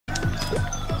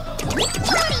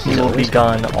He will be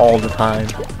gone all the time.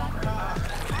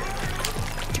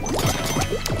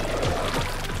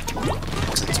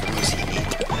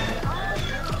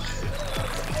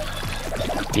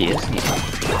 He is neat.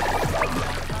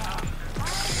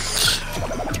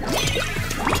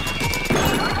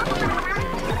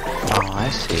 Oh, I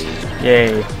see.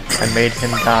 Yay, I made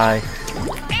him die.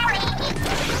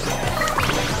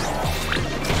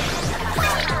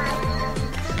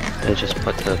 They just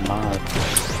put the mod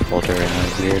folder in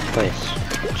a weird place,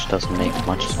 which doesn't make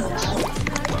much sense.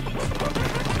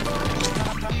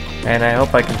 And I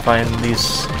hope I can find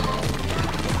these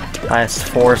last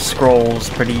 4 scrolls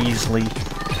pretty easily.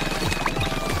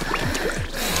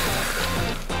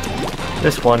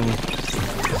 This one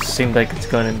seemed like it's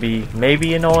going to be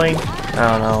maybe annoying.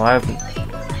 I don't know, I haven't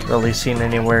really seen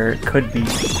anywhere it could be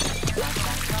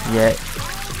yet.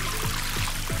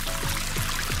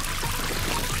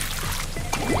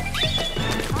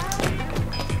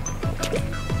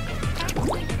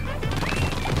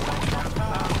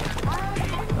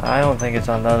 I don't think it's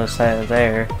on the other side of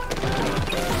there.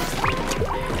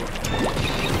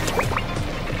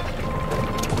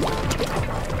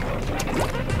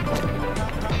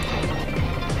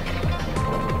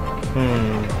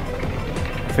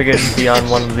 I figured it'd be on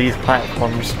one of these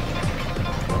platforms.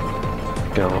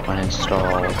 Go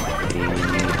uninstall the...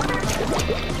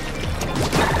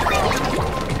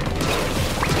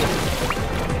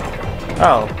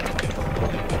 Oh.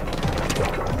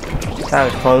 That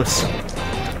was close.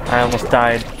 I almost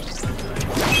died.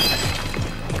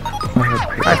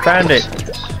 I found it!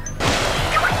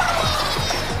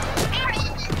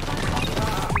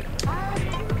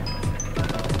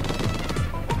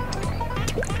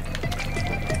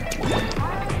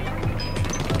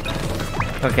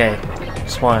 Okay,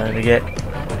 just wanted to get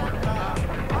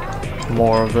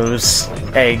more of those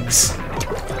eggs.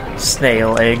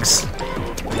 Snail eggs.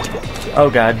 Oh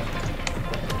god.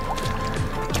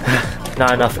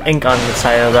 Not enough ink on the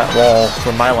side of that wall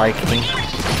for my liking.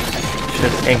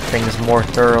 Should ink things more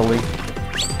thoroughly.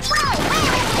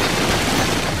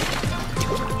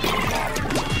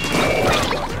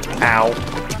 Ow.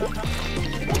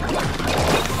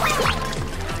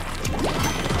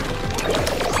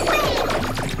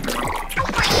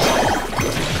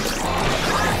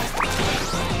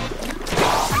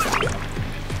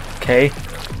 Okay.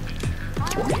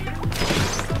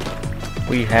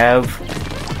 We have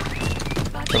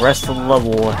the rest of the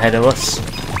level ahead of us.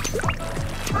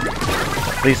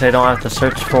 At least I don't have to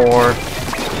search for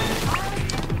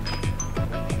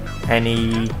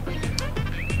any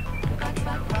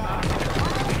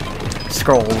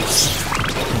scrolls,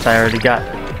 since I already got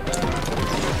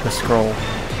the scroll.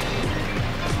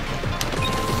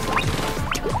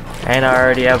 And I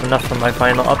already have enough for my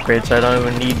final upgrade, so I don't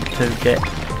even need to get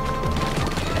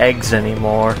eggs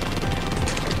anymore.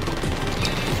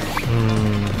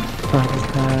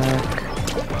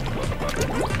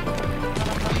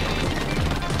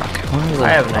 I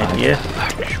have an idea. I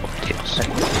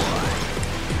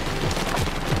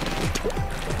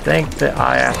think that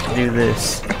I have to do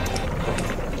this.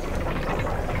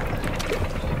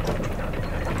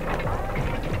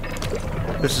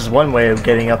 This is one way of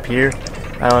getting up here.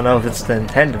 I don't know if it's the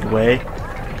intended way,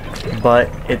 but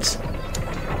it's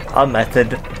a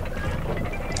method.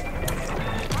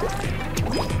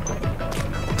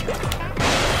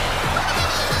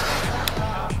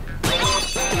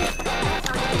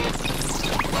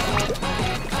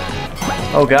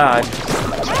 Oh god.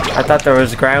 I thought there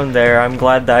was ground there. I'm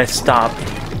glad that I stopped.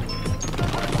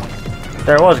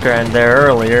 There was ground there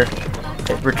earlier.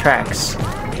 It retracts.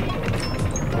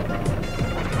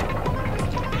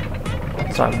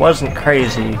 So I wasn't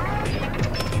crazy.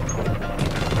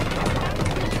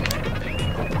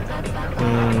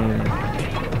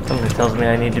 Something tells me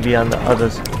I need to be on the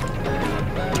others.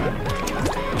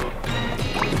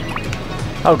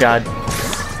 Oh god.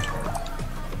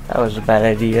 That was a bad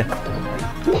idea.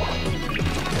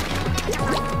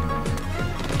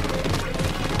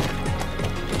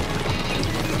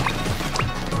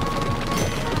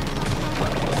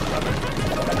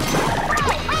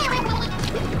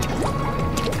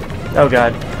 Oh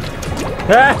god.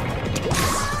 Ah!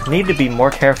 Need to be more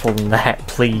careful than that,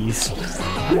 please.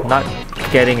 I'm not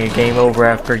getting a game over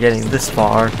after getting this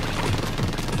far.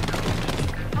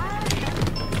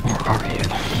 Where are you?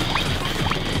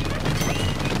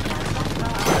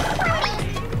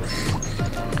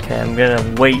 Okay, I'm gonna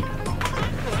wait.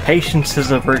 Patience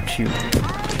is a virtue.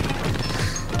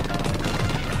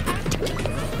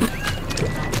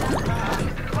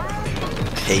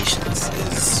 Patience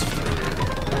is...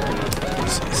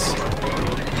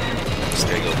 Just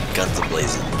gotta go guns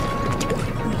a-blazing.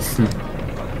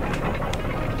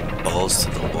 Balls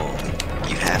to the wall.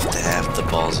 You have to have the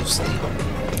balls of steel.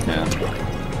 Yeah.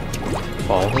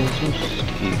 Balls of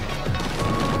steel.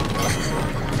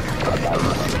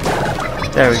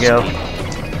 There we go.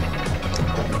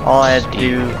 All I had to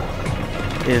do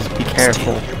is be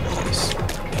careful. Steel your balls.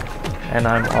 And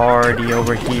I'm already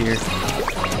over here. Steel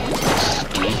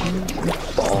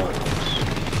balls.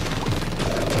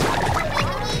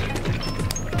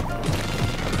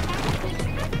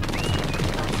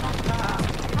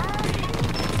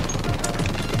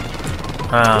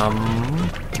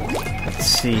 Let's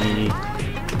see.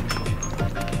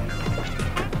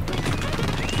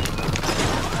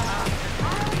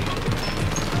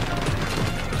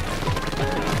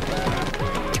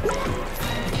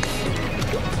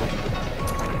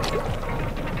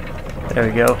 There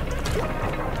we go.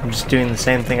 I'm just doing the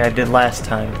same thing I did last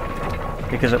time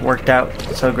because it worked out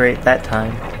so great that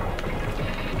time.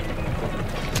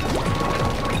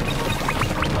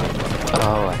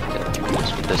 Oh, I have to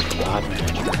use this mod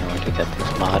manager in order to get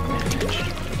this mod managed.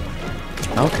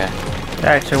 Okay. That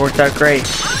actually worked out great.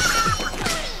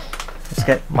 Let's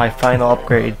get my final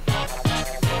upgrade.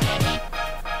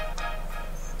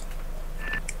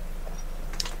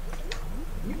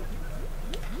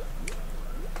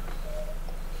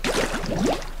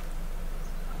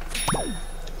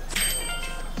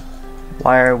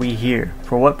 Why are we here?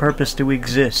 For what purpose do we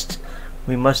exist?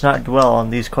 We must not dwell on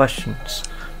these questions.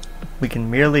 We can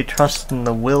merely trust in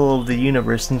the will of the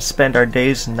universe and spend our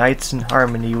days and nights in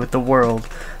harmony with the world,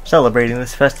 celebrating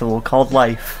this festival called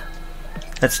life.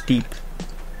 That's deep.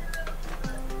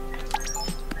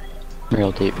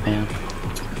 Real deep, man.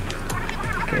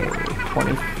 Okay,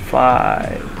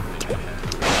 25.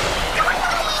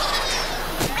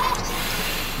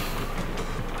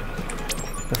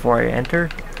 Before I enter,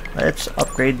 let's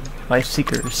upgrade my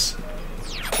seekers.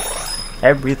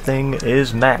 Everything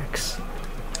is max.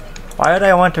 Why would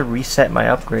I want to reset my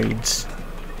upgrades?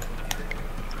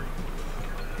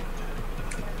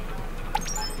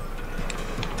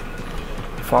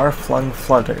 Far-flung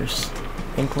flutters.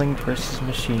 Inkling versus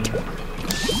machine.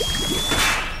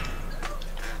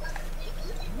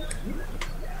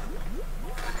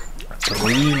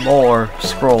 Three more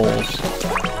scrolls.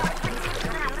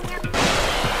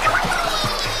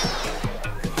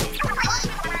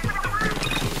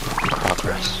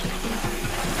 Progress.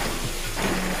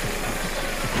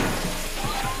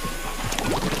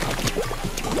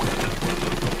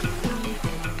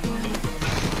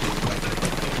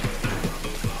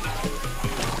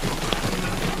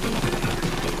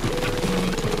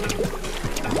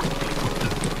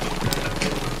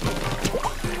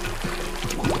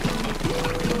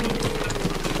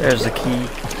 There's the key.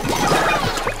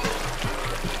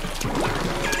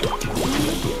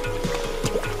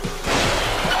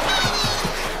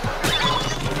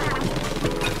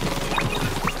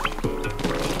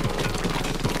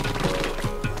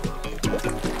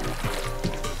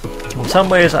 In some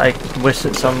ways, I wish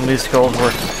that some of these scrolls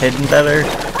were hidden better.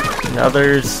 In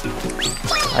others,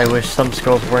 I wish some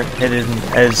scrolls weren't hidden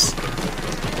as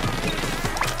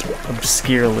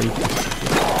obscurely.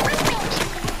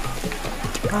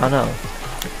 I don't know.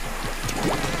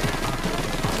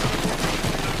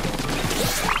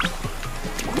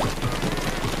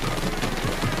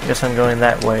 Guess I'm going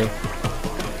that way.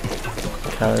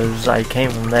 Because I came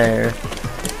from there.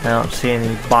 I don't see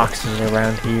any boxes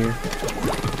around here.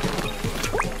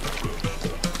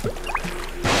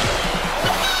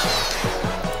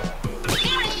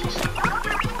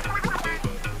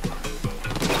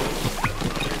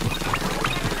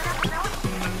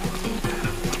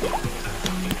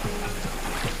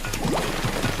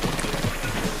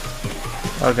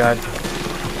 Oh god.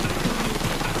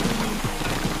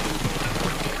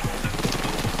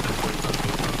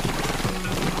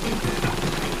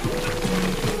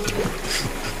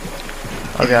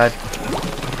 Oh god.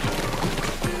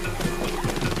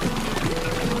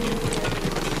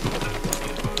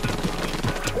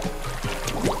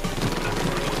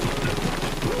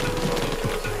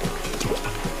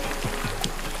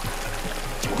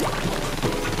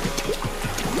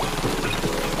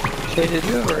 Jay, did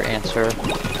you ever answer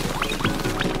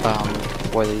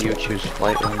whether you choose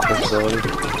flight or invisibility?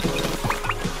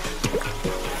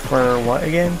 For what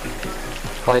again?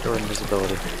 Flight or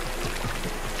invisibility?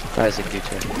 Isaac, you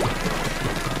too.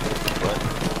 What?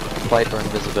 Flight or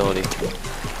invisibility?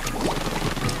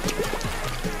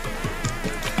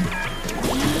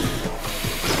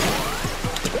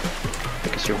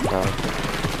 Pick a superpower.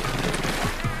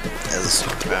 As a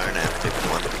superpower, and I have to pick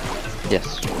one. Yes.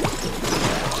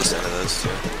 Just out of those two.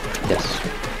 Yes.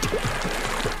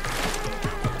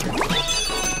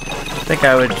 think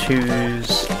I would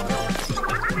choose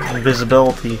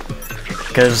invisibility,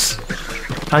 because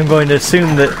I'm going to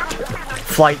assume that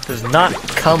flight does not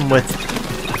come with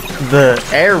the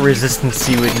air resistance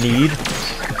you would need.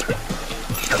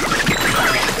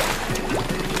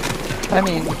 I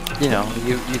mean, you know,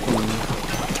 you can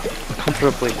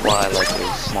comfortably fly like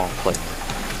a small plane.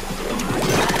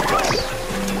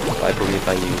 I believe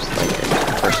I used like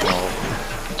a personal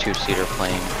two-seater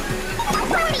plane.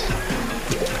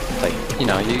 Like, you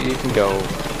know, you can go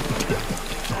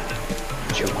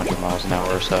 200 miles an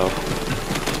hour or so.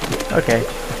 Okay.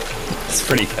 It's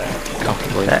pretty fast.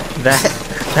 Comfortably.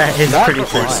 That is Not pretty for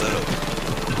fast.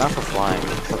 flying. Not for flying.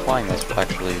 For flying, that's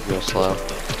actually real slow.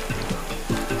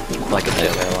 Like a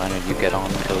jet airliner, you get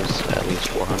on, it goes at least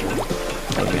 400,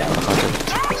 maybe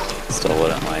 100. Still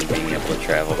wouldn't mind being able to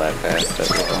travel that fast as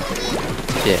well.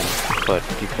 Yeah, but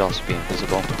you could also be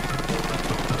invisible.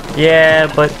 Yeah,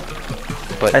 but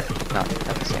But not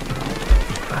at the same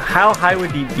time. how high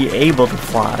would you be able to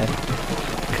fly?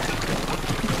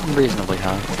 Reasonably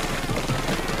high.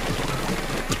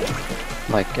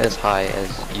 Like, as high as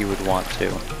you would want to.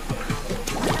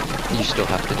 You still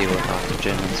have to deal with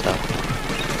oxygen and stuff.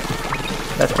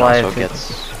 That's why It also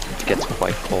gets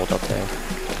quite cold up there.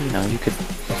 You know, you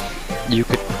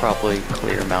could probably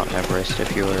clear Mount Everest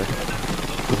if you were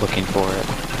looking for it.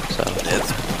 So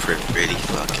It's pretty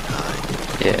fucking high.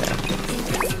 yeah.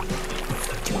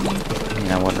 I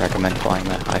mean, I wouldn't recommend flying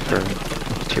that high for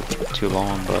too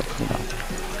long, but you know,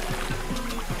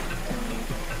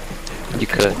 you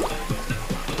could,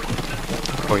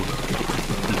 or you could be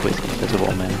completely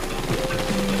invisible, man.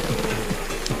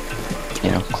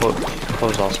 You know,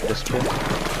 clothes also disappear. So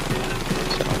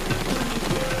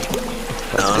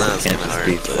No, that's Can't kinda just hard,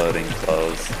 be but floating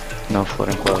clothes. no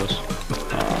floating clothes.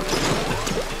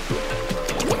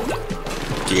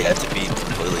 do you have to be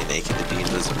completely naked to be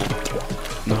invisible?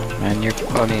 No, man, your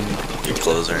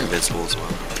Clothes are invisible as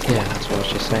well. yeah, that's what I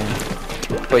was just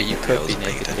saying. But you could I be was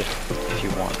naked naked. if you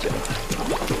want to.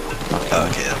 Oh,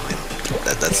 okay, I mean,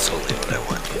 that's totally what I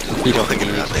want. Just You don't walking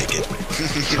need- around naked.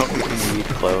 You don't need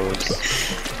clothes,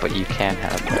 but you can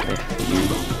have them if you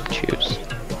choose.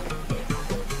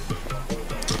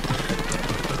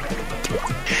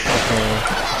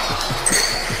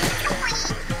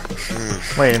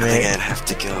 Wait a I think minute. I'd have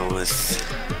to go with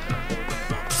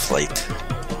flight.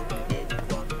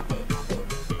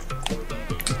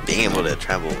 Being able to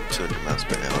travel 200 miles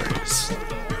per hour is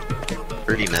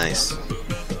pretty nice.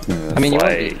 I mean, you Fly,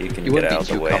 wouldn't be- you can you get wouldn't be out of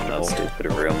the too way in those comfortable.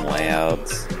 stupid room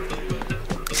layouts.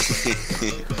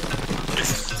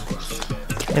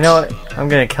 You know what? I'm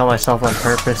gonna kill myself on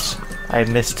purpose. I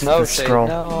missed the scroll.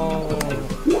 no.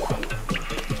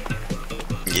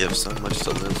 You have so much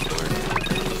to live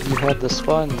for. You had the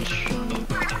sponge.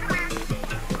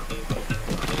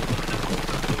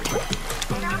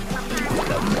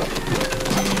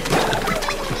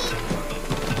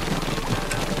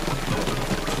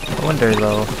 I wonder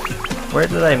though, where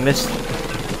did I miss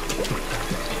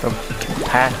the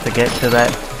path to get to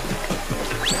that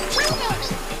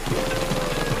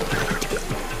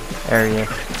area?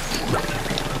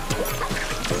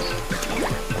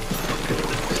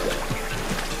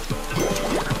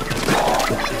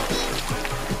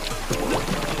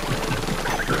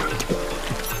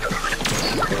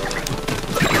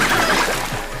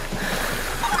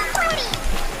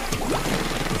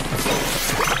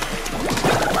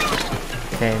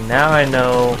 Okay, now I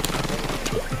know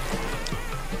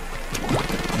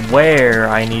where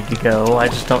I need to go. I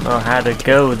just don't know how to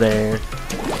go there.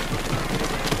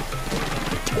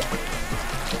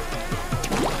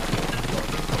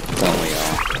 Don't we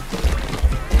all?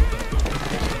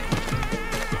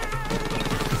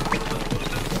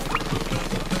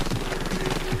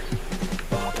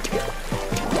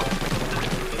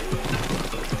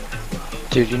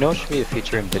 Dude, you know it should be a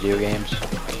feature in video games?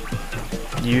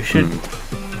 You should.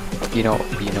 You know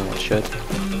what should?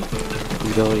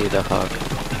 The ability to hug.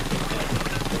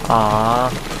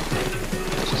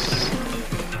 Just,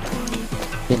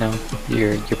 you know,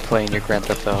 you're playing your Grand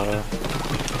Theft Auto,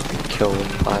 kill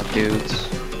 5 dudes,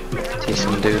 see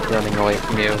some dude running away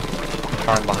from you,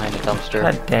 crawling behind a dumpster,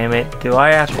 God damn it. Do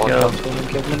I have to walk go? up to him and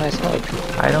give him a nice hug.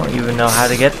 I don't even know how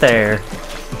to get there.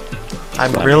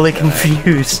 I'm Funny really guy.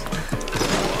 confused.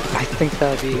 I think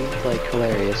that'd be, like,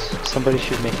 hilarious. Somebody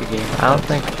should make a game. I don't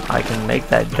think I can make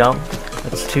that jump.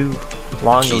 It's too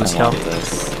long of a Jeez, jump.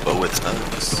 This. But with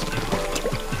hugs.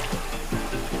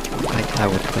 I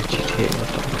would play GTA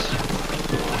with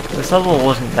dogs. This level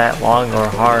wasn't that long or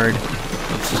hard.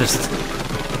 It's just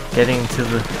getting to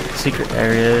the secret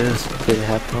areas. Did it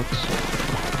have dogs?